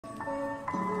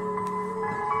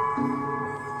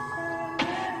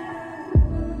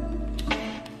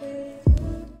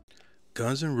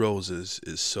Guns N' Roses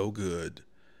is so good.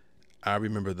 I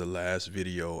remember the last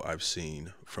video I've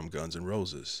seen from Guns N'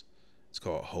 Roses. It's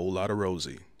called Whole Lotta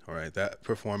Rosie. All right, that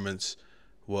performance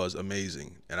was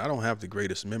amazing. And I don't have the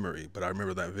greatest memory, but I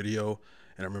remember that video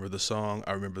and I remember the song.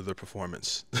 I remember the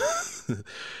performance.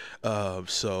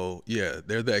 So yeah,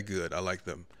 they're that good. I like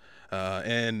them.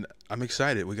 And I'm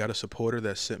excited. We got a supporter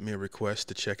that sent me a request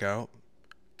to check out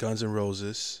Guns N'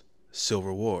 Roses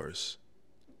Silver Wars.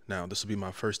 Now, this will be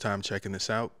my first time checking this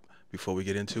out. Before we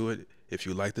get into it, if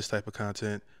you like this type of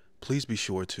content, please be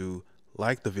sure to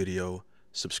like the video,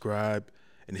 subscribe,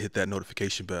 and hit that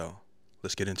notification bell.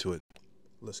 Let's get into it.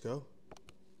 Let's go.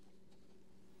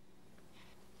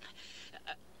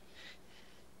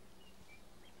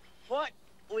 What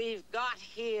we've got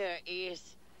here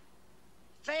is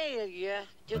failure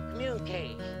to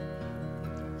communicate.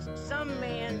 Some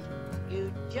men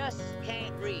you just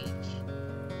can't reach.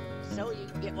 So you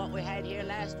get what we had here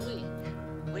last week,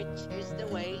 which is the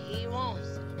way he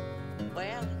wants it.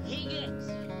 Well, he gets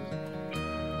it.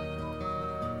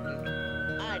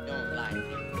 I don't like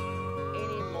it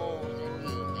any more than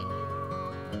you may.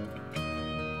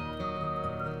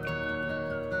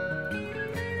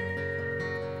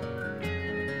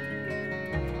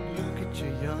 Look at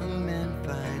your young men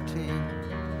fighting.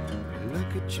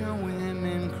 Look at your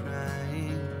women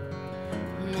crying.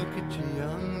 Look at your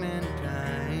young men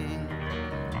dying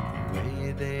the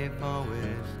way they've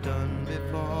always done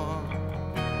before.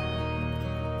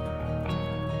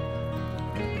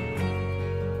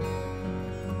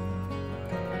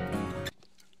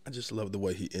 I just love the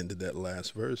way he ended that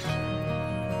last verse. Look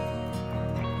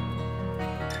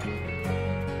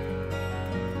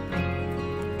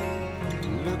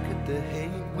at the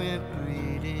hate we're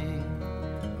breeding.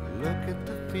 Look at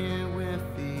the fear we're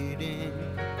feeding.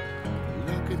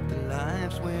 Look at the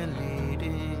lives we're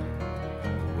leading,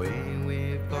 the way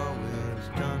we've always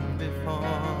done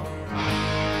before.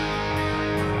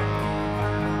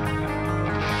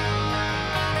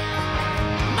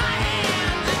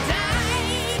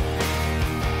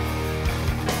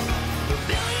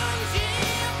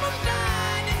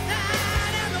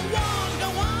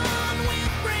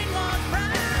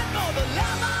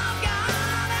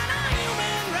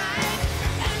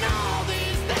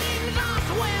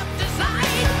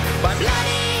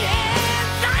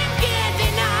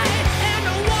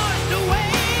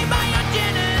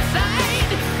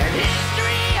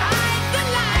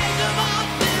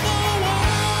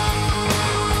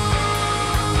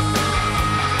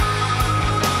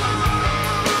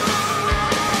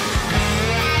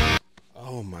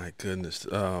 Goodness.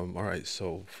 All right,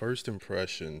 so first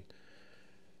impression,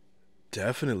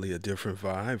 definitely a different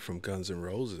vibe from Guns N'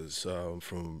 Roses.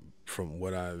 From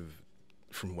what I've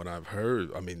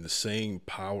heard, I mean, the same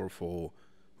powerful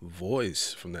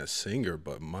voice from that singer,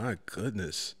 but my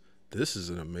goodness, this is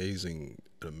an amazing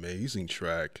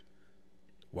track.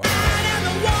 Wow.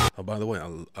 Oh, by the way,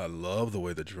 I love the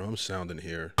way the drums sound in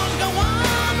here.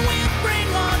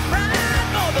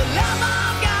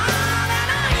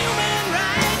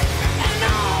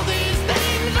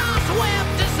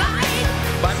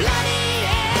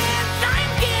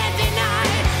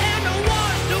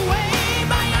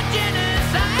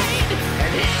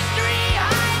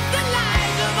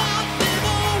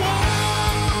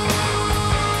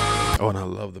 Oh, and I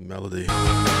love the melody.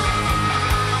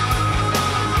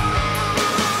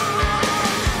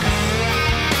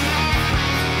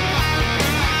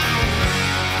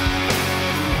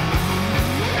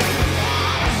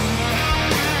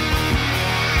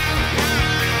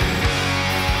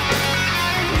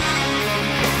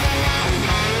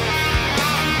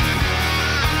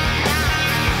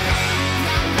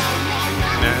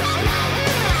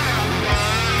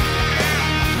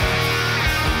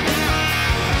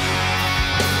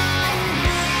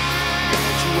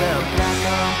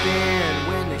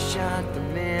 When they shot the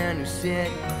man who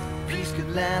said peace could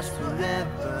last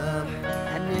forever,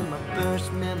 and in my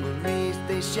first memories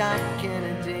they shot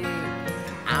Kennedy.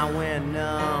 I went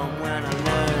numb when I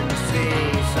learned to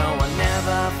see, so I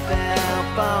never fell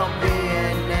for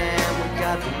Vietnam. We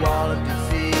got the wall of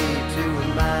disease to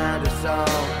remind us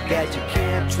all that you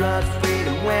can't trust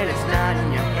freedom when it's not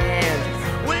in your hands,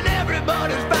 when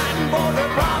everybody's fighting for the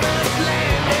promised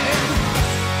land.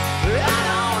 I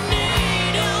don't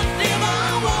need a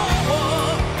civil war.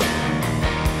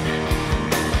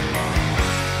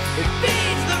 It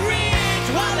feeds the rich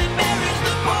while it buries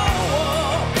the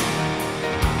poor.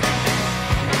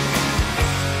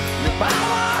 The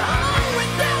power hungry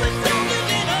selling soldiers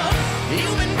in a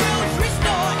human grocery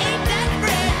store ain't that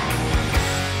bread.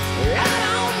 I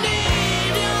don't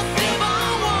need a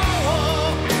civil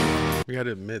war. We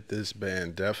gotta admit, this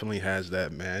band definitely has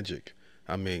that magic.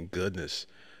 I mean, goodness.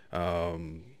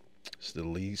 Um, it's the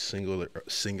lead singer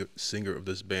of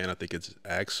this band. I think it's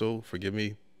Axel. Forgive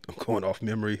me, I'm going off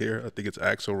memory here. I think it's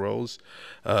Axel Rose.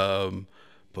 Um,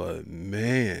 but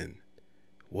man,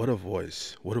 what a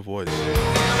voice! What a voice!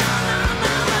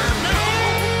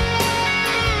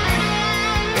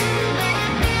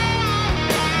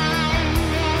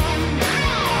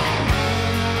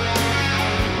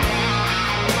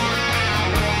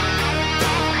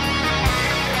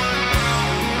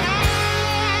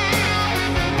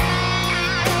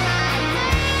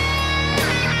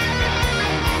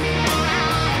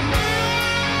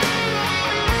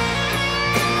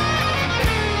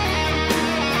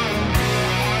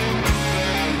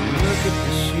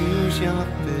 You're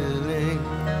filling.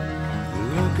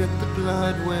 Look at the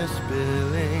blood we're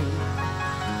spilling.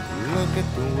 Look at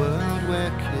the world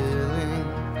we're killing.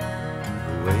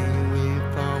 The way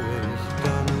we've always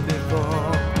done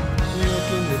before. Look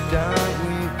in the dark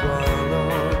we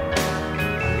followed.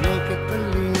 Look at the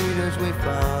leaders we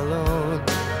followed.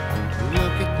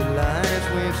 Look at the lies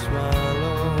we've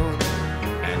swallowed.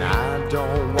 And I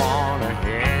don't wanna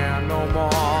hear no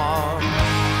more.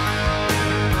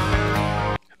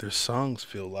 Their songs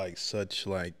feel like such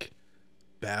like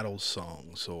battle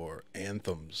songs or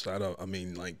anthems. I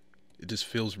mean, like, it just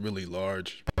feels really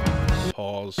large.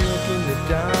 Pause. Look in the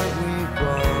dark we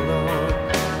followed.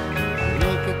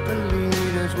 Look at the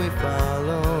leaders we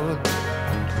followed.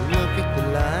 Look at the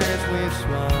lies we've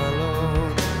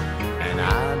swallowed. And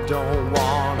I don't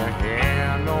wanna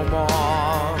hear no more.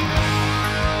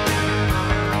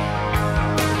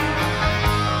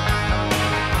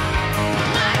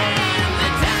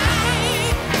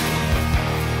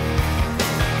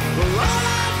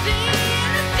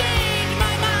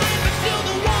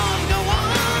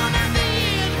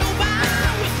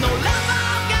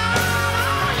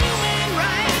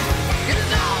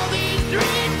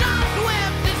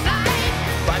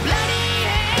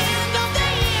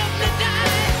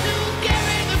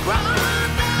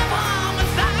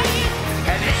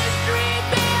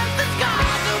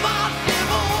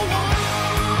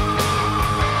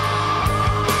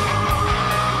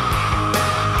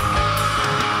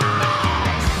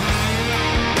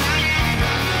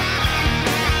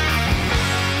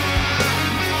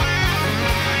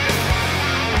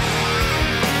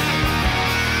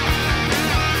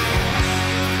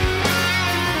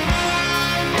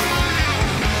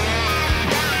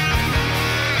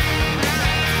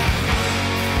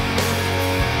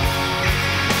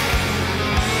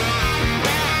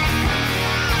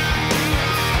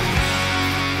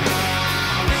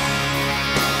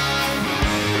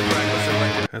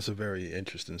 That's a very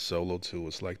interesting solo too.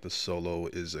 It's like the solo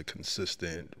is a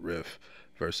consistent riff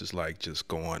versus like just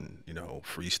going, you know,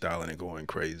 freestyling and going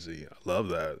crazy. I love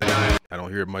that. I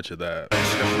don't hear much of that.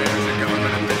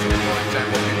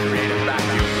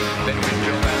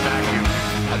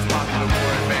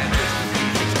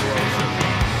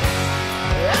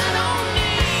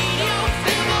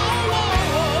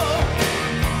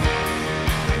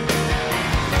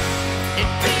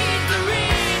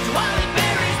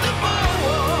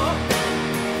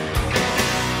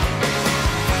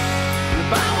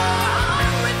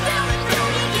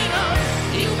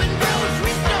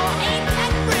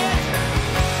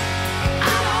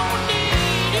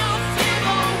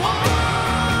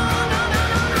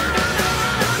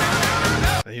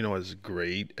 You know, as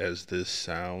great as this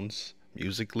sounds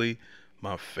musically,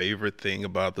 my favorite thing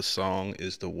about the song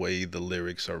is the way the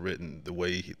lyrics are written, the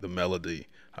way the melody.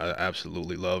 I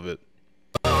absolutely love it.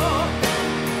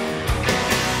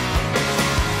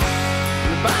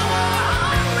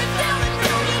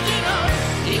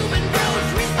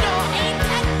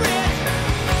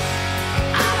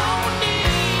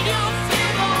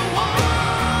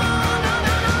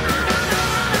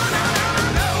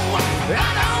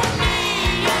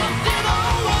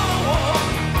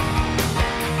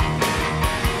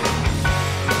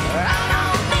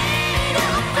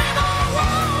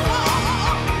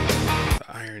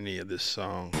 This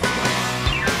song.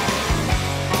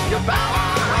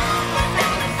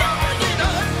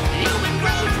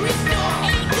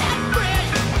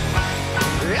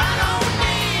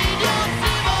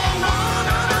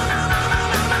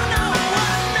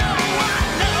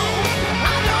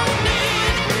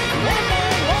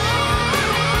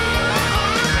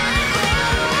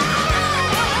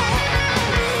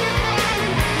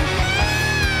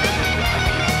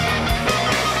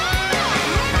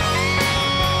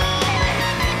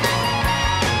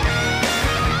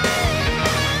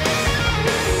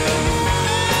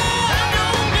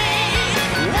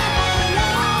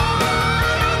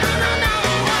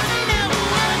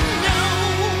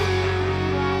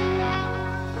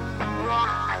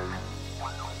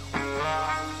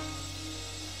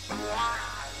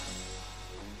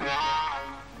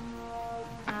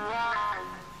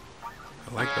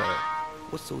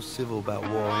 What's so civil about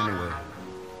war anyway?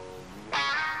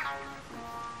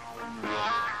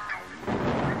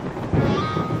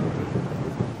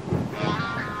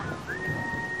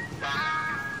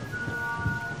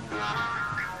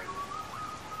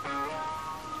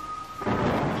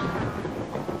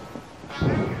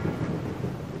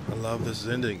 I love this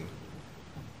ending.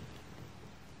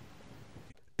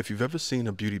 If you've ever seen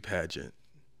a beauty pageant,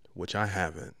 which I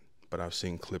haven't, but I've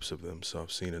seen clips of them, so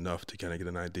I've seen enough to kind of get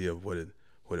an idea of what it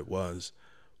was.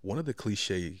 One of the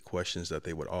cliche questions that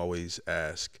they would always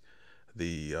ask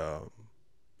the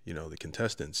the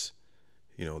contestants,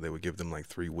 they would give them like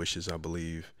 3 wishes, I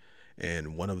believe,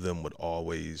 and one of them would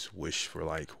always wish for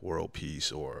like world peace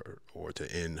or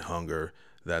to end hunger,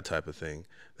 that type of thing.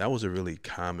 That was a really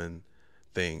common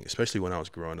thing, especially when I was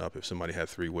growing up. If somebody had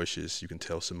 3 wishes, you can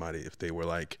tell somebody if they were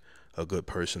like a good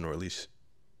person, or at least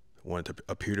wanted to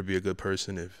appear to be a good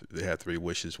person. If they had 3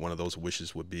 wishes, one of those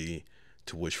wishes would be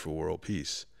to wish for world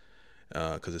peace,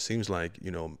 because it seems like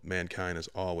mankind has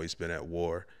always been at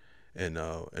war in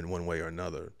one way or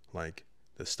another. Like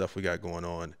the stuff we got going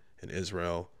on in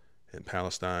Israel and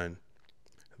Palestine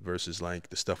versus like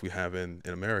the stuff we have in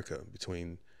America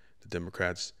between the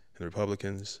Democrats and the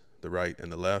Republicans, the right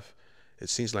and the left. It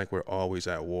seems like we're always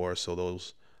at war. So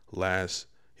those last,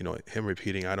 him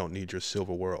repeating, "I don't need your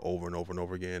silver world" over and over and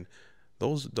over again,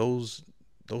 those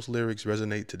lyrics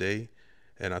resonate today,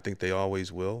 and I think they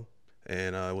always will.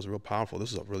 And it was real powerful.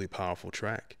 This is a really powerful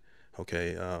track.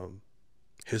 Okay,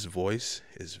 his voice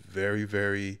is very,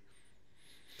 very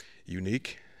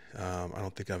unique. I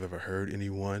don't think I've ever heard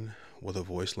anyone with a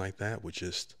voice like that, with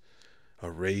just a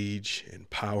rage and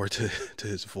power to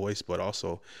his voice, but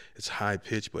also it's high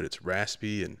pitched, but it's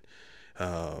raspy, and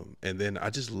then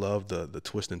I just love the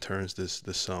twists and turns this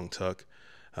song took.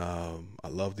 I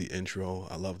love the intro.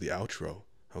 I love the outro.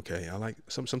 Okay, I like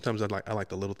sometimes I like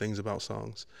the little things about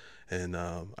songs, and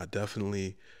I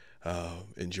definitely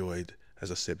enjoyed, as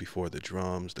I said before, the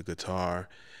drums, the guitar,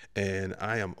 and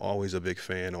I am always a big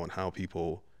fan on how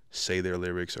people say their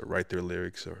lyrics or write their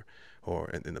lyrics,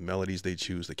 and the melodies they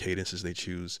choose, the cadences they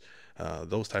choose.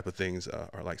 Those type of things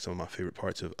are like some of my favorite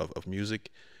parts of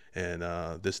music, and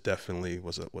this definitely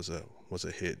was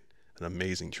a hit, an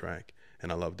amazing track, and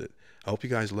I loved it. I hope you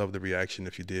guys loved the reaction.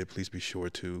 If you did, please be sure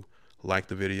to like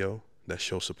the video. That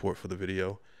shows support for the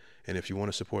video. And if you want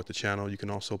to support the channel, you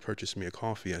can also purchase me a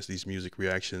coffee, as these music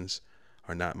reactions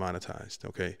are not monetized.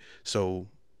 Okay, so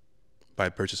by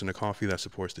purchasing a coffee, that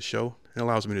supports the show and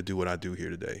allows me to do what I do here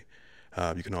today.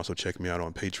 You can also check me out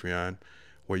on Patreon,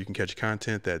 where you can catch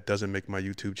content that doesn't make my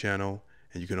YouTube channel,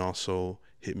 and you can also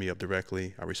hit me up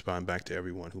directly. I respond back to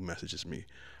everyone who messages me.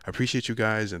 I appreciate you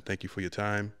guys, and thank you for your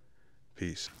time.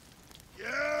 Peace.